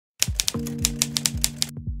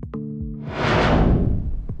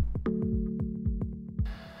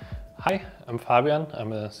Hi, I'm Fabian.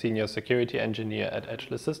 I'm a senior security engineer at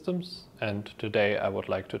Edgeless Systems, and today I would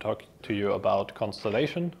like to talk to you about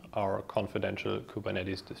Constellation, our confidential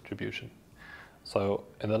Kubernetes distribution. So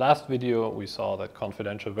in the last video, we saw that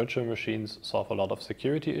confidential virtual machines solve a lot of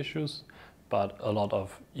security issues, but a lot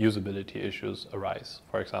of usability issues arise.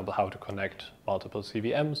 For example, how to connect multiple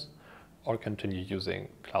CVMs or continue using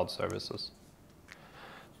cloud services.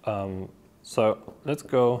 So let's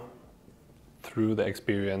go through the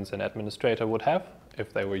experience an administrator would have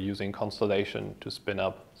if they were using Constellation to spin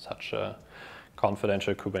up such a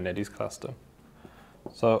confidential Kubernetes cluster.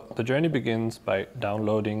 So the journey begins by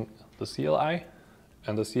downloading the CLI,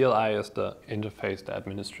 and the CLI is the interface the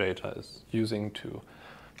administrator is using to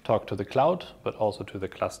talk to the cloud, but also to the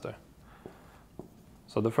cluster.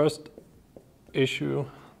 So the first issue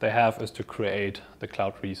they have is to create the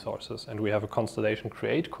cloud resources, and we have a Constellation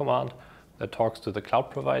create command that talks to the cloud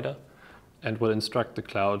provider and will instruct the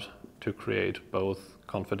cloud to create both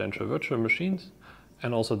confidential virtual machines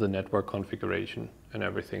and also the network configuration and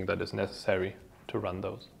everything that is necessary to run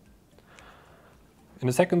those. In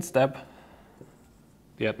the second step,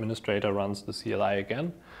 the administrator runs the CLI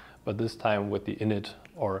again, but this time with the init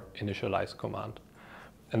or initialize command.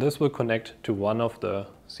 And this will connect to one of the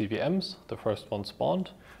CVMs, the first one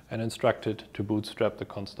spawned, and instruct it to bootstrap the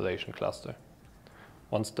Constellation cluster.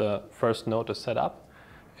 Once the first node is set up,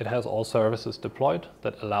 it has all services deployed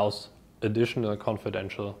that allows additional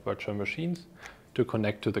confidential virtual machines to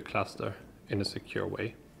connect to the cluster in a secure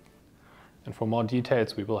way. And for more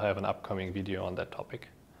details, we will have an upcoming video on that topic.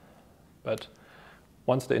 But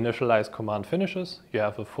once the initialize command finishes, you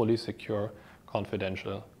have a fully secure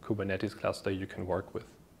confidential Kubernetes cluster you can work with.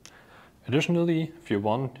 Additionally, if you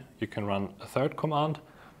want, you can run a third command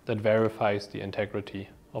that verifies the integrity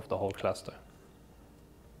of the whole cluster.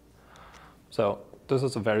 So this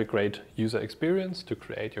is a very great user experience to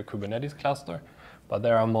create your Kubernetes cluster, but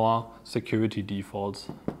there are more security defaults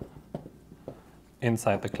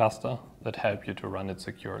inside the cluster that help you to run it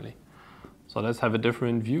securely. So let's have a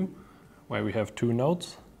different view where we have two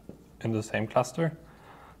nodes in the same cluster,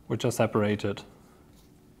 which are separated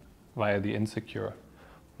via the insecure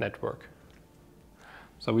network.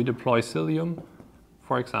 So we deploy Cilium,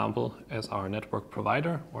 for example, as our network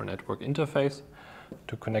provider or network interface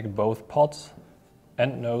to connect both pods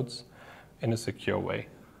and nodes in a secure way.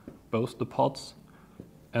 Both the pods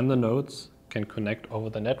and the nodes can connect over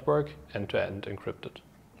the network end-to-end encrypted.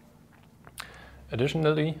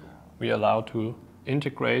 Additionally, we allow to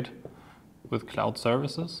integrate with cloud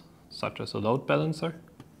services, such as a load balancer,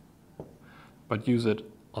 but use it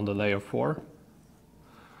on the layer 4.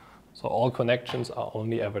 So all connections are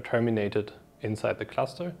only ever terminated inside the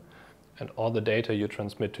cluster, and all the data you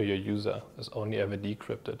transmit to your user is only ever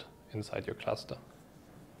decrypted inside your cluster.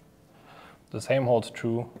 The same holds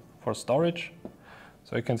true for storage.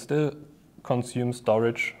 So you can still consume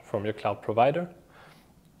storage from your cloud provider,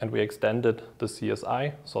 and we extended the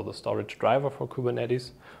CSI, so the storage driver for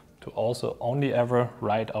Kubernetes, to also only ever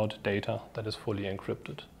write out data that is fully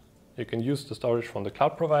encrypted. You can use the storage from the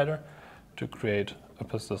cloud provider to create a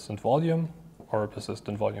persistent volume or a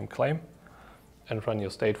persistent volume claim and run your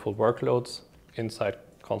stateful workloads inside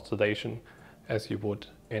Constellation as you would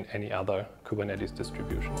in any other Kubernetes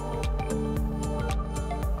distribution.